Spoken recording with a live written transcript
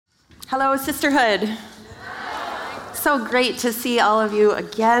Hello, Sisterhood. So great to see all of you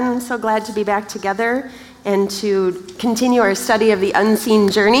again. So glad to be back together and to continue our study of the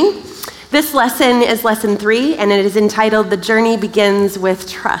unseen journey. This lesson is lesson 3, and it is entitled, The Journey Begins with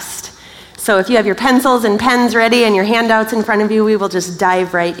Trust. So if you have your pencils and pens ready and your handouts in front of you, we will just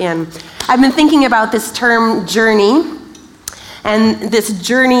dive right in. I've been thinking about this term journey and this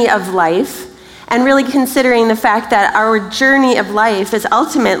journey of life, and really considering the fact that our journey of life is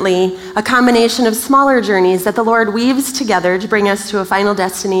ultimately a combination of smaller journeys that the Lord weaves together to bring us to a final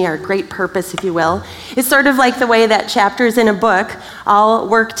destiny, our great purpose, if you will. It's sort of like the way that chapters in a book all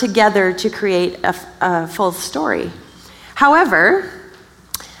work together to create a full story. However,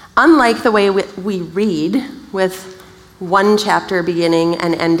 unlike the way we read with one chapter beginning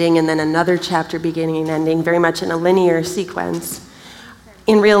and ending and then another chapter beginning and ending, very much in a linear sequence,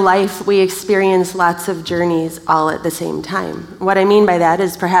 in real life, we experience lots of journeys all at the same time. What I mean by that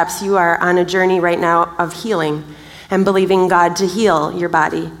is perhaps you are on a journey right now of healing and believing God to heal your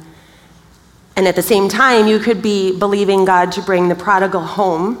body. And at the same time, you could be believing God to bring the prodigal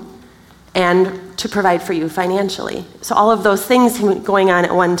home and to provide for you financially. So all of those things going on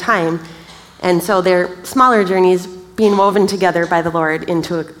at one time. And so they're smaller journeys being woven together by the Lord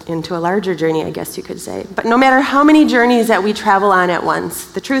into a larger journey, I guess you could say. But no matter how many journeys that we travel on at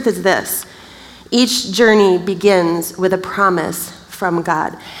once, the truth is this: each journey begins with a promise from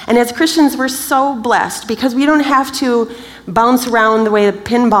God. And as Christians, we're so blessed because we don't have to bounce around the way the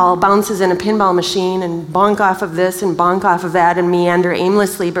pinball bounces in a pinball machine and bonk off of this and bonk off of that and meander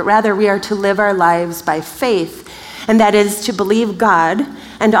aimlessly, but rather we are to live our lives by faith. And that is to believe God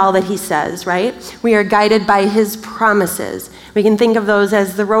and all that he says, right? We are guided by his promises. We can think of those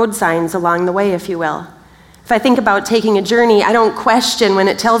as the road signs along the way, if you will. If I think about taking a journey, I don't question when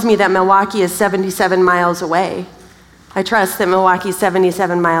it tells me that Milwaukee is 77 miles away. I trust that Milwaukee is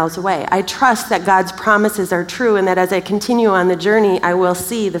 77 miles away. I trust that God's promises are true and that as I continue on the journey, I will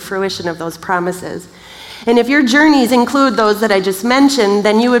see the fruition of those promises. And if your journeys include those that I just mentioned,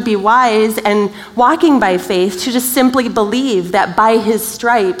 then you would be wise and walking by faith to just simply believe that by his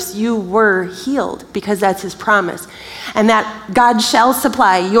stripes you were healed, because that's his promise. And that God shall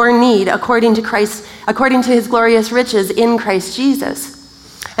supply your need according to his glorious riches in Christ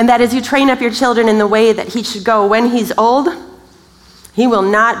Jesus. And that as you train up your children in the way that he should go when he's old, he will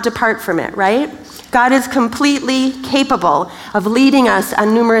not depart from it, right? God is completely capable of leading us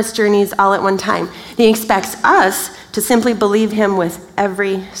on numerous journeys all at one time. He expects us to simply believe him with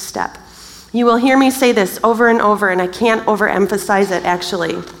every step. You will hear me say this over and over, and I can't overemphasize it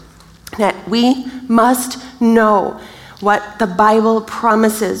actually, that we must know what the Bible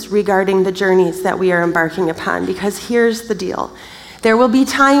promises regarding the journeys that we are embarking upon, because here's the deal. There will be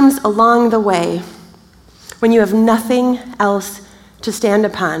times along the way when you have nothing else to stand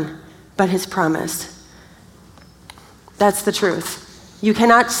upon but his promise. That's the truth. You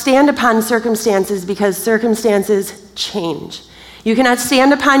cannot stand upon circumstances because circumstances change. You cannot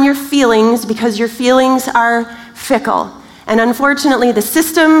stand upon your feelings because your feelings are fickle. And unfortunately, the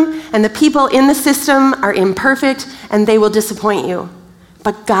system and the people in the system are imperfect and they will disappoint you.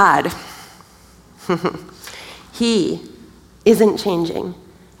 But God, he isn't changing,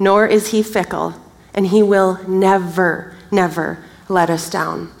 nor is he fickle, and he will never, never let us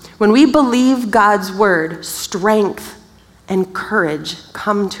down. When we believe God's word, strength and courage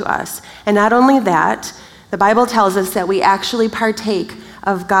come to us. And not only that, the Bible tells us that we actually partake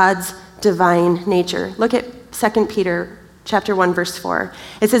of God's divine nature. Look at 2 Peter chapter 1, verse 4.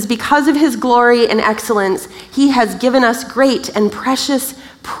 It says, because of his glory and excellence, he has given us great and precious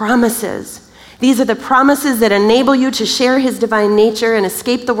promises. These are the promises that enable you to share his divine nature and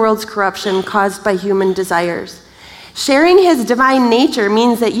escape the world's corruption caused by human desires. Sharing his divine nature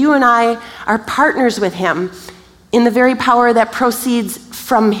means that you and I are partners with him in the very power that proceeds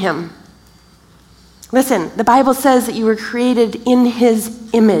from him. Listen, the Bible says that you were created in his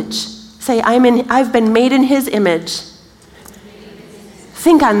image. Say, I've been made in his image.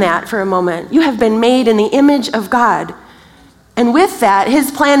 Think on that for a moment. You have been made in the image of God. And with that, his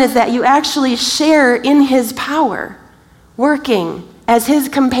plan is that you actually share in his power, working as his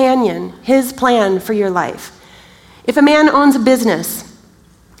companion, his plan for your life. If a man owns a business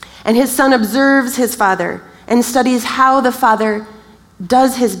and his son observes his father and studies how the father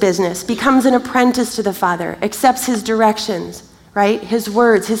does his business, becomes an apprentice to the father, accepts his directions, right? His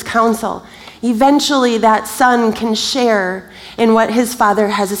words, his counsel, eventually that son can share in what his father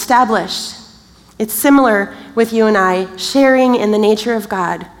has established. It's similar with you and I sharing in the nature of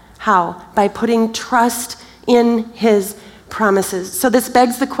God. How? By putting trust in his promises. So this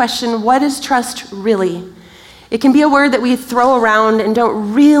begs the question, what is trust really? It can be a word that we throw around and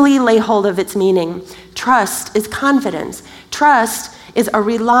don't really lay hold of its meaning. Trust is confidence. Trust is a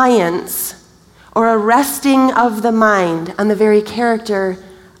reliance or a resting of the mind on the very character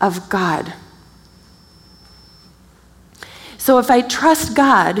of God. So if I trust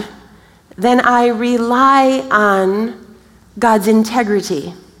God, then I rely on God's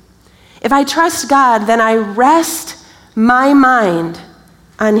integrity. If I trust God, then I rest my mind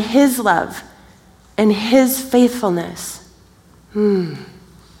on His love and His faithfulness. I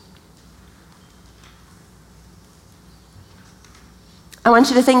want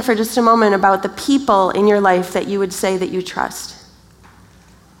you to think for just a moment about the people in your life that you would say that you trust.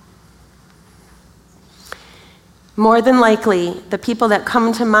 More than likely, the people that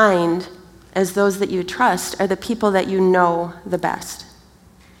come to mind as those that you trust are the people that you know the best.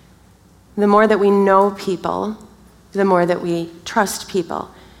 The more that we know people, the more that we trust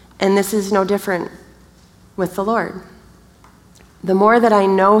people. And this is no different with the Lord. The more that I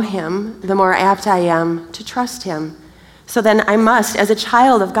know Him, the more apt I am to trust Him. So then I must, as a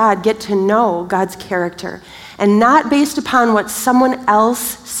child of God, get to know God's character, and not based upon what someone else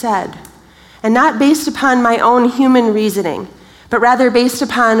said, and not based upon my own human reasoning, but rather based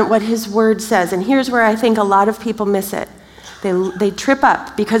upon what His Word says. And here's where I think a lot of people miss it. They trip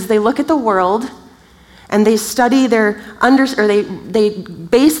up because they look at the world and they study they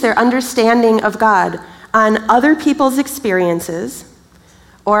base their understanding of God on other people's experiences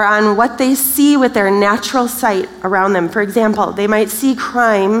or on what they see with their natural sight around them. For example, they might see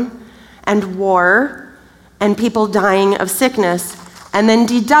crime and war and people dying of sickness and then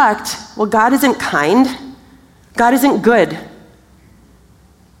deduct, well, God isn't kind. God isn't good.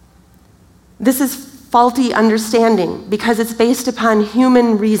 This is faulty understanding because it's based upon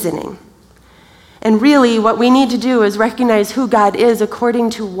human reasoning. And really, what we need to do is recognize who God is according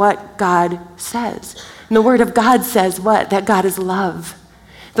to what God says. And the Word of God says what? That God is love.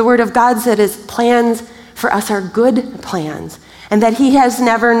 The Word of God said His plans for us are good plans, and that He has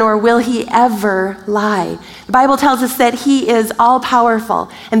never nor will He ever lie. The Bible tells us that He is all-powerful,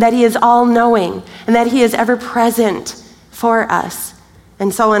 and that He is all-knowing, and that He is ever present for us,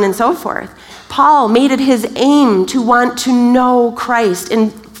 and so on and so forth. Paul made it his aim to want to know Christ. In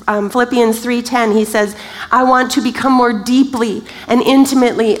Philippians 3:10, he says, I want to become more deeply and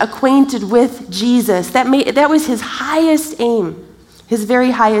intimately acquainted with Jesus. That was his highest aim, his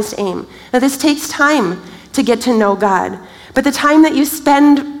very highest aim. Now, this takes time to get to know God, but the time that you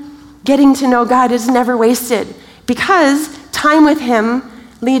spend getting to know God is never wasted, because time with Him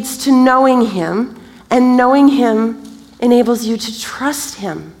leads to knowing Him, and knowing Him enables you to trust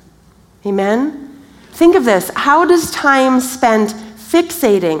Him. Amen? Think of this. How does time spent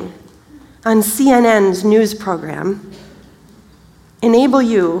fixating on CNN's news program enable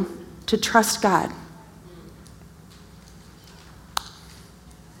you to trust God?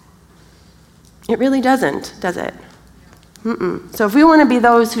 It really doesn't, does it? So if we want to be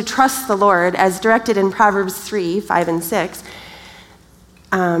those who trust the Lord, as directed in Proverbs 3:5 and 6,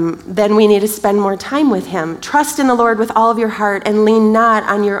 then we need to spend more time with Him. Trust in the Lord with all of your heart and lean not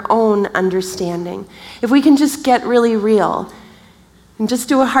on your own understanding. If we can just get really real and just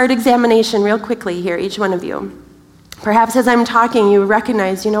do a heart examination real quickly here, each one of you. Perhaps as I'm talking, you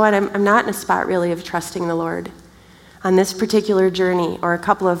recognize, you know what, I'm not in a spot really of trusting the Lord on this particular journey, or a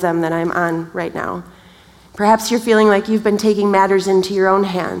couple of them that I'm on right now. Perhaps you're feeling like you've been taking matters into your own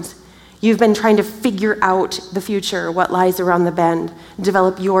hands. You've been trying to figure out the future, what lies around the bend,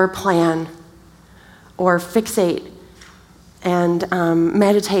 develop your plan, or fixate and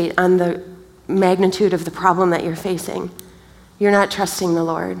meditate on the magnitude of the problem that you're facing. You're not trusting the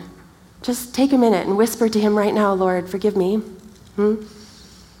Lord. Just take a minute and whisper to Him right now, Lord, forgive me. And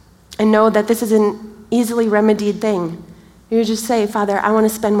know that this is an easily remedied thing. You just say, Father, I want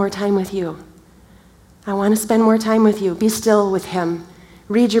to spend more time with you. I want to spend more time with you. Be still with Him.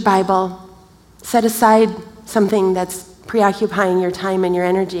 Read your Bible. Set aside something that's preoccupying your time and your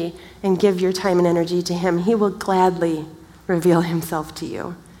energy, and give your time and energy to Him. He will gladly reveal Himself to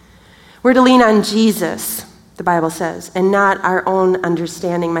you. We're to lean on Jesus, the Bible says, and not our own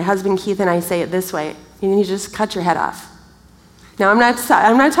understanding. My husband Keith and I say it this way: you need to just cut your head off. Now, I'm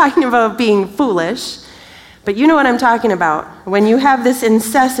not talking about being foolish, but you know what I'm talking about. When you have this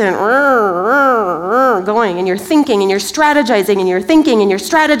incessant going, and you're thinking, and you're strategizing, and you're thinking, and you're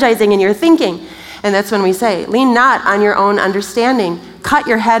strategizing, and you're thinking, and that's when we say, lean not on your own understanding. Cut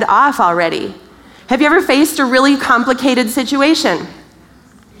your head off already. Have you ever faced a really complicated situation?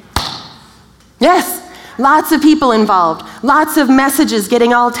 Yes. Lots of people involved, lots of messages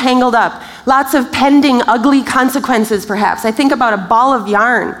getting all tangled up, lots of pending ugly consequences, perhaps. I think about a ball of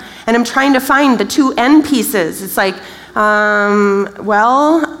yarn, and I'm trying to find the two end pieces. It's like,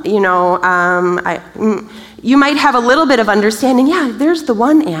 you might have a little bit of understanding. Yeah, there's the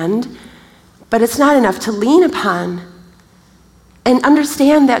one end, but it's not enough to lean upon. And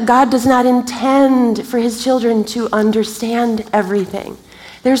understand that God does not intend for his children to understand everything.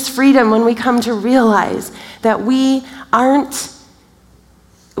 There's freedom when we come to realize that we aren't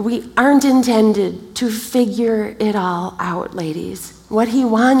intended to figure it all out, ladies. What he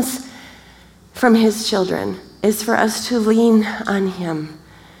wants from his children is for us to lean on him,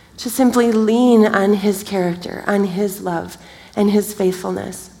 to simply lean on his character, on his love, and his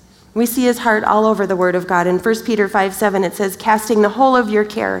faithfulness. We see his heart all over the Word of God. In 1 Peter 5:7, it says, casting the whole of your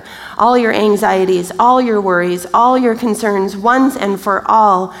care, all your anxieties, all your worries, all your concerns, once and for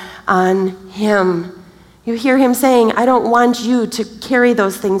all on him. You hear him saying, I don't want you to carry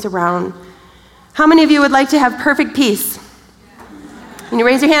those things around. How many of you would like to have perfect peace? Can you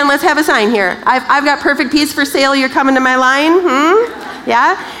raise your hand? Let's have a sign here. I've got perfect peace for sale. You're coming to my line?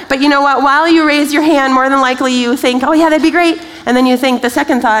 Yeah? But you know what? While you raise your hand, more than likely you think, oh yeah, that'd be great. And then you think the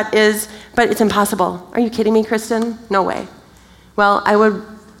second thought is, but it's impossible. Are you kidding me, Kristen? No way. Well, I would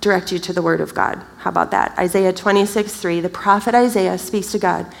direct you to the Word of God. How about that? Isaiah 26:3, the prophet Isaiah speaks to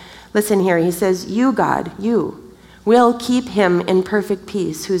God. Listen here, he says, you, God, you will keep him in perfect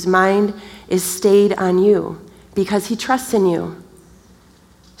peace, whose mind is stayed on you, because he trusts in you.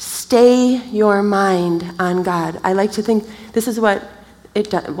 Stay your mind on God. I like to think this is what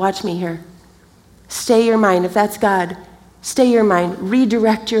it does. Watch me here. Stay your mind. If that's God, stay your mind.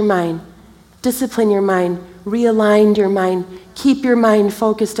 Redirect your mind. Discipline your mind. Realign your mind. Keep your mind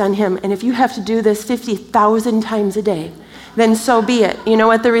focused on him. And if you have to do this 50,000 times a day, then so be it. You know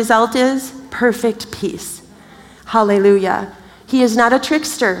what the result is? Perfect peace. Hallelujah. He is not a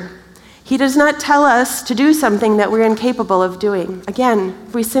trickster. He does not tell us to do something that we're incapable of doing. Again,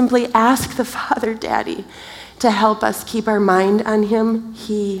 if we simply ask the Father, Daddy, to help us keep our mind on him,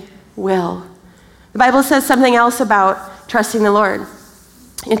 he will. The Bible says something else about trusting the Lord.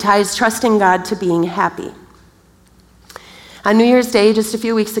 It ties trusting God to being happy. On New Year's Day, just a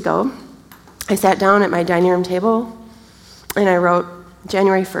few weeks ago, I sat down at my dining room table and I wrote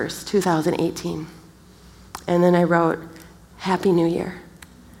January 1st, 2018. And then I wrote, Happy New Year.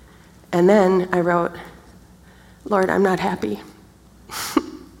 And then I wrote, Lord, I'm not happy.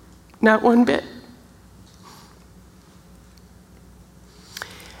 Not one bit.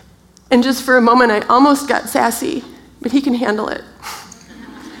 And just for a moment, I almost got sassy, but he can handle it.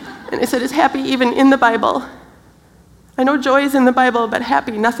 And I said, is happy even in the Bible? I know joy is in the Bible, but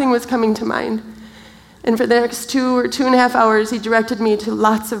happy, nothing was coming to mind. And for the next 2 or 2.5 hours, he directed me to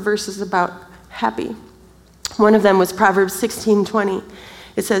lots of verses about happy. One of them was Proverbs 16:20.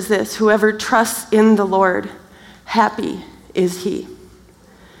 It says this, whoever trusts in the Lord, happy is he.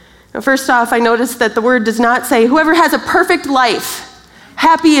 Now, first off, I noticed that the word does not say, whoever has a perfect life,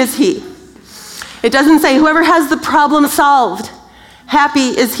 happy is he. It doesn't say, whoever has the problem solved,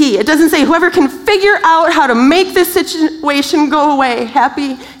 happy is he. It doesn't say, whoever can figure out how to make this situation go away,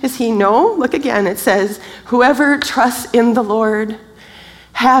 happy is he. No, look again, it says, whoever trusts in the Lord,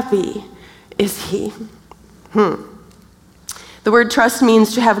 happy is he. The word trust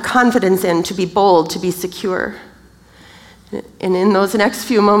means to have confidence in, to be bold, to be secure. And in those next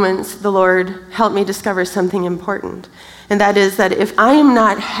few moments, the Lord helped me discover something important. And that is that if I am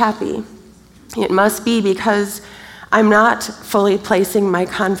not happy, it must be because I'm not fully placing my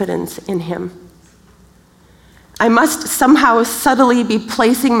confidence in him. I must somehow subtly be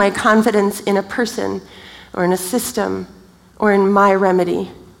placing my confidence in a person or in a system or in my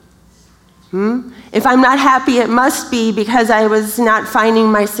remedy. If I'm not happy, it must be because I was not finding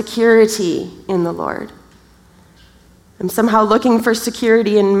my security in the Lord. I'm somehow looking for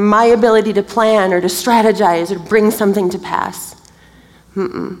security in my ability to plan or to strategize or bring something to pass.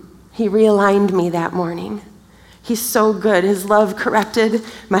 He realigned me that morning. He's so good. His love corrected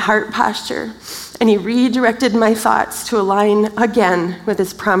my heart posture, and he redirected my thoughts to align again with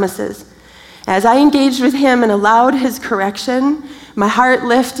his promises. As I engaged with him and allowed his correction, my heart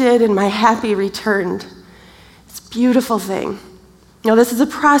lifted and my happy returned. It's a beautiful thing. Now, this is a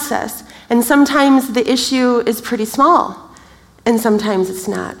process, and sometimes the issue is pretty small, and sometimes it's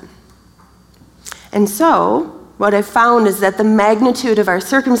not. And so, what I've found is that the magnitude of our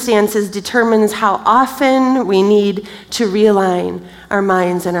circumstances determines how often we need to realign our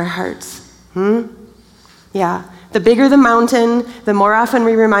minds and our hearts. Yeah. The bigger the mountain, the more often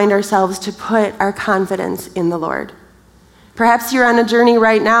we remind ourselves to put our confidence in the Lord. Perhaps you're on a journey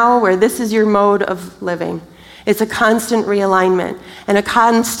right now where this is your mode of living. It's a constant realignment and a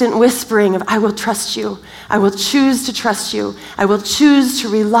constant whispering of, I will trust you. I will choose to trust you. I will choose to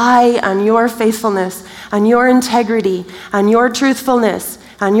rely on your faithfulness, on your integrity, on your truthfulness,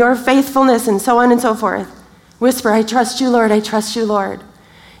 on your faithfulness, and so on and so forth. Whisper, I trust you, Lord. I trust you, Lord.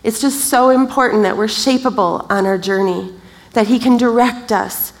 It's just so important that we're shapeable on our journey, that he can direct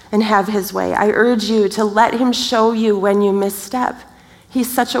us and have his way. I urge you to let him show you when you misstep.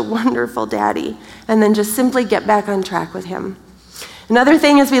 He's such a wonderful daddy. And then just simply get back on track with him. Another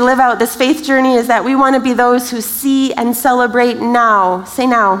thing as we live out this faith journey is that we want to be those who see and celebrate now. Say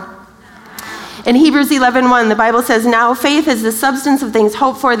now. In Hebrews 11:1, the Bible says, now faith is the substance of things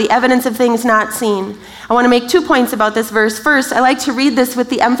hoped for, the evidence of things not seen. I want to make 2 points about this verse. First, I like to read this with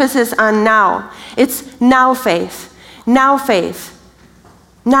the emphasis on now. It's now faith. Now faith.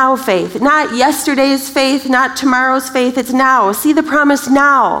 Now faith. Not yesterday's faith, not tomorrow's faith. It's now. See the promise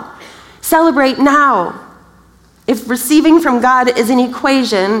now. Celebrate now. If receiving from God is an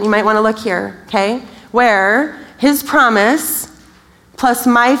equation, you might want to look here, okay? Where his promise plus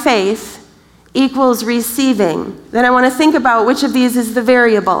my faith equals receiving. Then I want to think about which of these is the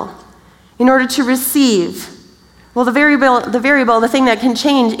variable in order to receive. Well, the variable, the thing that can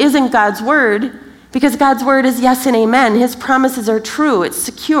change isn't God's word, because God's word is yes and amen. His promises are true. It's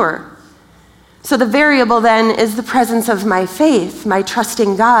secure. So the variable then is the presence of my faith, my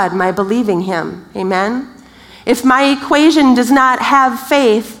trusting God, my believing him. Amen? If my equation does not have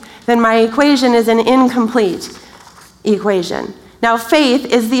faith, then my equation is an incomplete equation. Now, faith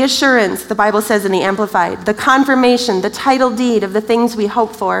is the assurance, the Bible says in the Amplified, the confirmation, the title deed of the things we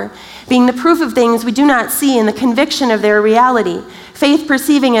hope for, being the proof of things we do not see and the conviction of their reality. Faith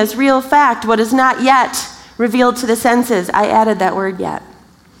perceiving as real fact what is not yet revealed to the senses. I added that word yet.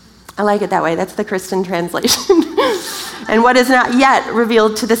 I like it that way. That's the Christian translation. And what is not yet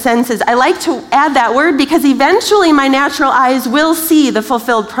revealed to the senses. I like to add that word because eventually my natural eyes will see the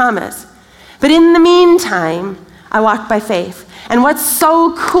fulfilled promise. But in the meantime, I walk by faith. And what's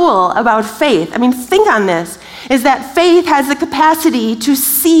so cool about faith, I mean, think on this, is that faith has the capacity to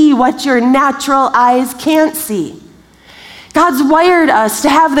see what your natural eyes can't see. God's wired us to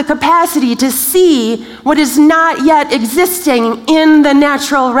have the capacity to see what is not yet existing in the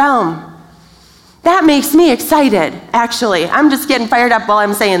natural realm. That makes me excited, actually. I'm just getting fired up while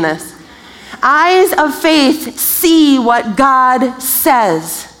I'm saying this. Eyes of faith see what God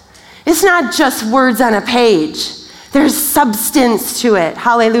says. It's not just words on a page. There's substance to it.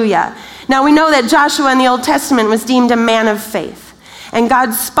 Hallelujah. Now we know that Joshua in the Old Testament was deemed a man of faith. And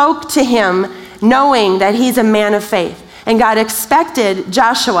God spoke to him knowing that he's a man of faith. And God expected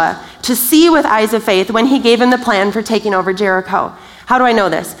Joshua to see with eyes of faith when he gave him the plan for taking over Jericho. How do I know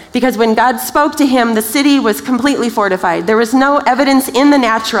this? Because when God spoke to him, the city was completely fortified. There was no evidence in the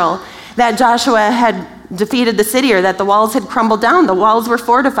natural that Joshua had defeated the city or that the walls had crumbled down. The walls were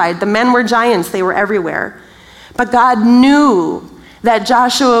fortified. The men were giants. They were everywhere. But God knew that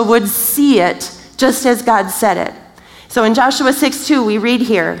Joshua would see it just as God said it. So in Joshua 6:2, we read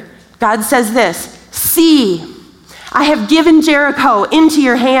here, God says this, see, I have given Jericho into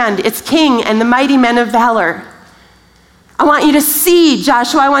your hand, its king and the mighty men of valor. I want you to see,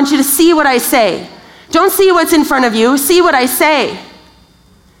 Joshua, I want you to see what I say. Don't see what's in front of you, see what I say.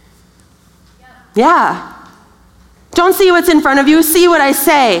 Yeah. Don't see what's in front of you, see what I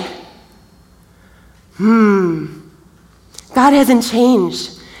say. God hasn't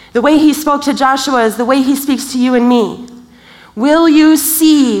changed. The way he spoke to Joshua is the way he speaks to you and me. Will you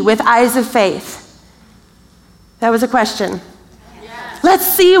see with eyes of faith? That was a question. Yes. Let's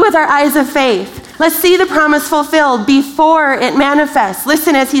see with our eyes of faith. Let's see the promise fulfilled before it manifests.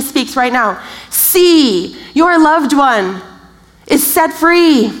 Listen as he speaks right now. See, your loved one is set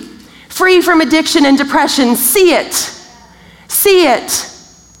free, free from addiction and depression. See it. See it.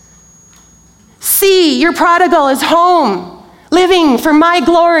 See, your prodigal is home, living for my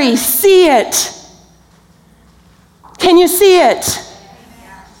glory. See it. Can you see it?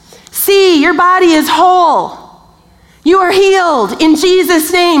 See, your body is whole. You are healed in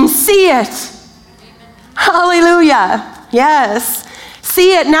Jesus' name. See it. Hallelujah. Yes.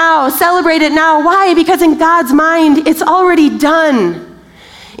 See it now. Celebrate it now. Why? Because in God's mind, it's already done.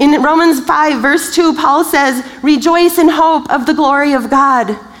 In Romans 5, verse 2, Paul says, rejoice in hope of the glory of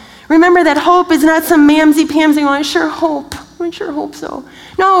God. Remember that hope is not some mamsy-pamsy, well, I sure hope so.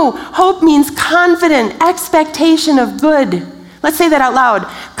 No, hope means confident expectation of good. Let's say that out loud.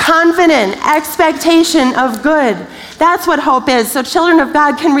 Confident expectation of good. That's what hope is. So children of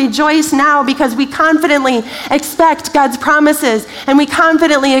God can rejoice now because we confidently expect God's promises and we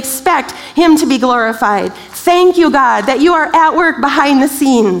confidently expect him to be glorified. Thank you, God, that you are at work behind the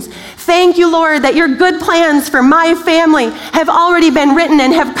scenes. Thank you, Lord, that your good plans for my family have already been written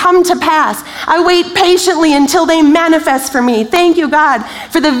and have come to pass. I wait patiently until they manifest for me. Thank you, God,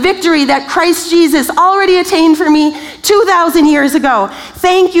 for the victory that Christ Jesus already attained for me 2,000 years ago.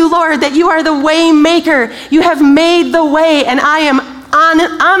 Thank you, Lord, that you are the way maker. You have made the way, and I am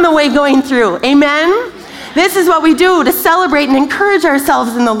on the way going through. Amen? This is what we do to celebrate and encourage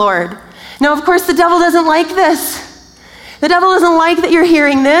ourselves in the Lord. Now, of course, the devil doesn't like this. The devil doesn't like that you're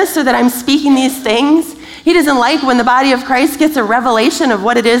hearing this or that I'm speaking these things. He doesn't like when the body of Christ gets a revelation of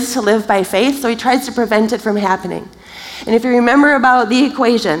what it is to live by faith, so he tries to prevent it from happening. And if you remember about the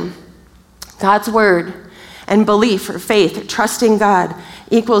equation, God's word and belief or faith or trusting God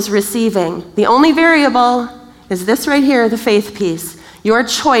equals receiving. The only variable is this right here, the faith piece, your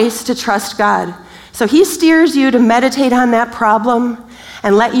choice to trust God. So he steers you to meditate on that problem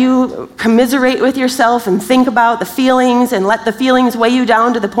and let you commiserate with yourself and think about the feelings and let the feelings weigh you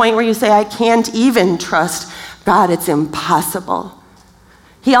down to the point where you say, I can't even trust God, it's impossible.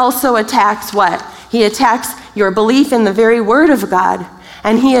 He also attacks what? He attacks your belief in the very word of God,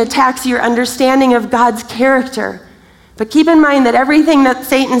 and he attacks your understanding of God's character. But keep in mind that everything that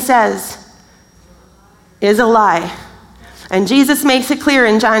Satan says is a lie. And Jesus makes it clear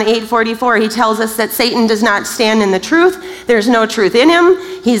in John 8:44. He tells us that Satan does not stand in the truth. There's no truth in him.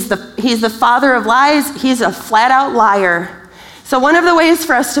 He's the father of lies. He's a flat-out liar. So one of the ways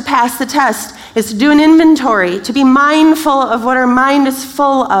for us to pass the test is to do an inventory, to be mindful of what our mind is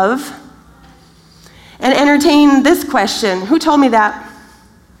full of, and entertain this question. Who told me that?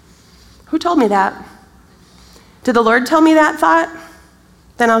 Who told me that? Did the Lord tell me that thought?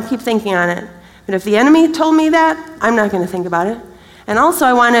 Then I'll keep thinking on it. But if the enemy told me that, I'm not going to think about it. And also,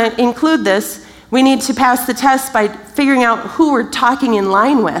 I want to include this. We need to pass the test by figuring out who we're talking in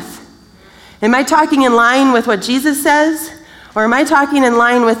line with. Am I talking in line with what Jesus says, or am I talking in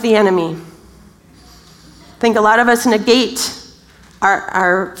line with the enemy? I think a lot of us negate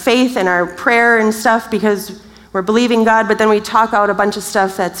our faith and our prayer and stuff because we're believing God, but then we talk out a bunch of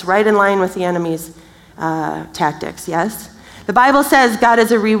stuff that's right in line with the enemy's tactics, yes? The Bible says God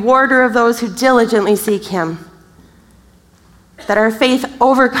is a rewarder of those who diligently seek him, that our faith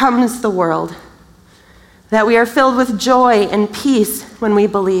overcomes the world, that we are filled with joy and peace when we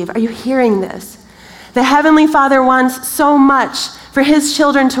believe. Are you hearing this? The Heavenly Father wants so much for his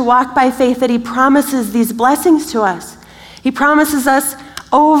children to walk by faith that he promises these blessings to us. He promises us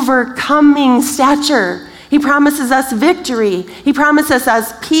overcoming stature. He promises us victory. He promises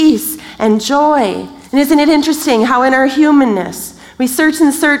us peace and joy. And isn't it interesting how in our humanness, we search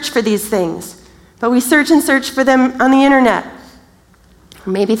and search for these things, but we search and search for them on the internet,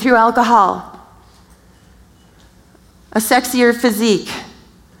 or maybe through alcohol, a sexier physique.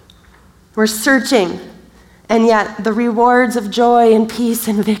 We're searching, and yet the rewards of joy and peace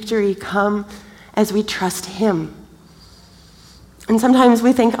and victory come as we trust him. And sometimes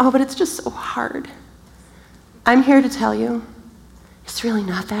we think, oh, but it's just so hard. I'm here to tell you, it's really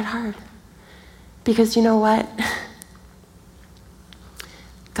not that hard. Because you know what?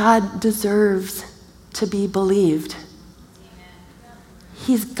 God deserves to be believed.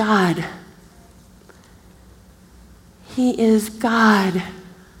 He's God. He is God.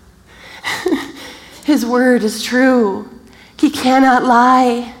 His word is true. He cannot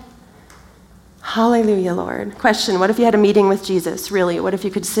lie. Hallelujah, Lord. Question, what if you had a meeting with Jesus? Really, what if you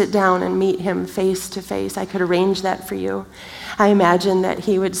could sit down and meet him face to face? I could arrange that for you. I imagine that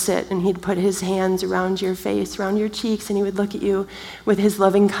he would sit and he'd put his hands around your face, around your cheeks, and he would look at you with his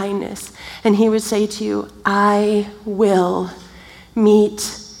loving kindness. And he would say to you, I will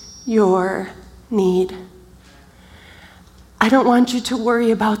meet your need. I don't want you to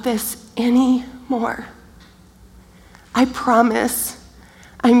worry about this anymore. I promise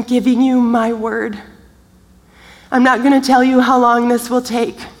I'm giving you my word. I'm not going to tell you how long this will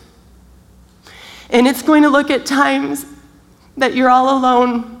take. And it's going to look at times that you're all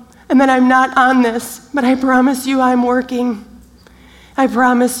alone and that I'm not on this, but I promise you I'm working. I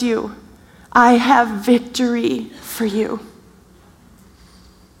promise you I have victory for you.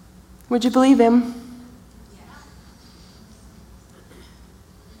 Would you believe him?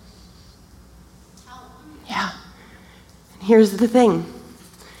 Yeah. And here's the thing.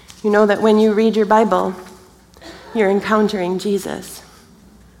 You know that when you read your Bible, you're encountering Jesus.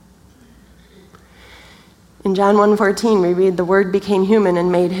 In John 1:14, we read, the Word became human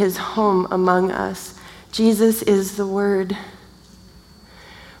and made his home among us. Jesus is the Word.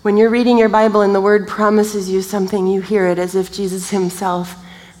 When you're reading your Bible and the Word promises you something, you hear it as if Jesus himself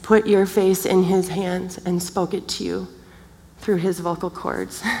put your face in his hands and spoke it to you through his vocal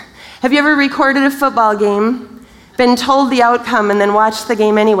cords. Have you ever recorded a football game, been told the outcome, and then watched the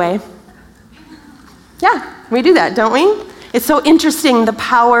game anyway? Yeah, we do that, don't we? It's so interesting, the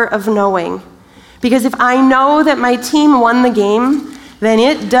power of knowing. Because if I know that my team won the game, then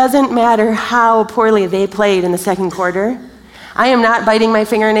it doesn't matter how poorly they played in the second quarter. I am not biting my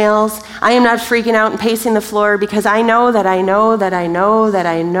fingernails. I am not freaking out and pacing the floor because I know that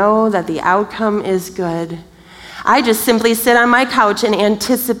the outcome is good. I just simply sit on my couch and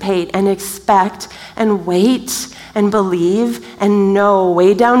anticipate and expect and wait and believe and know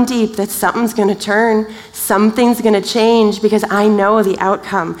way down deep that something's going to turn, something's going to change because I know the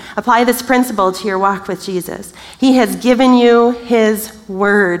outcome. Apply this principle to your walk with Jesus. He has given you his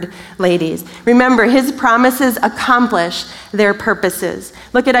word, ladies. Remember, his promises accomplish their purposes.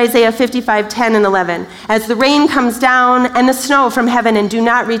 Look at Isaiah 55:10 and 11. As the rain comes down and the snow from heaven and do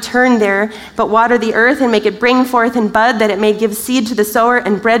not return there, but water the earth and make it bring forth and bud, that it may give seed to the sower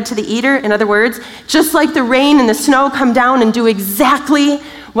and bread to the eater. In other words, just like the rain and the snow come down and do exactly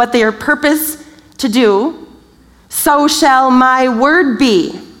what they are purposed to do, so shall my word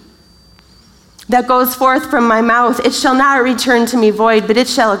be that goes forth from my mouth. It shall not return to me void, but it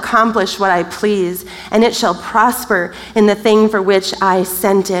shall accomplish what I please, and it shall prosper in the thing for which I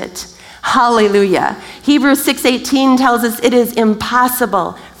sent it. Hallelujah. Hebrews 6:18 tells us it is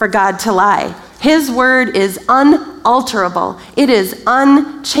impossible for God to lie. His word is unalterable. It is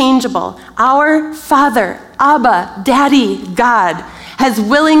unchangeable. Our Father, Abba, Daddy, God, has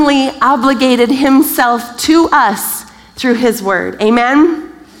willingly obligated himself to us through his word. Amen?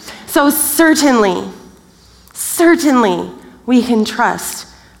 So certainly, we can trust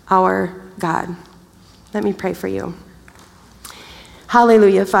our God. Let me pray for you.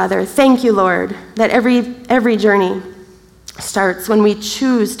 Hallelujah, Father. Thank you, Lord, that every journey starts when we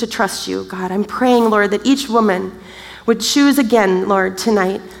choose to trust you. God, I'm praying, Lord, that each woman would choose again, Lord,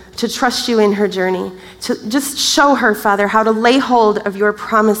 tonight to trust you in her journey, to just show her, Father, how to lay hold of your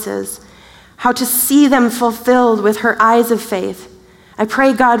promises, how to see them fulfilled with her eyes of faith. I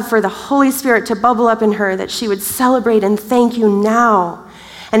pray, God, for the Holy Spirit to bubble up in her, that she would celebrate and thank you now.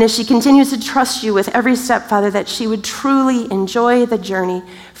 And as she continues to trust you with every step, Father, that she would truly enjoy the journey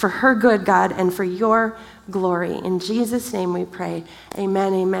for her good, God, and for your glory. In Jesus' name we pray.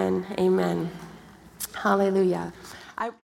 Amen, amen, amen. Hallelujah.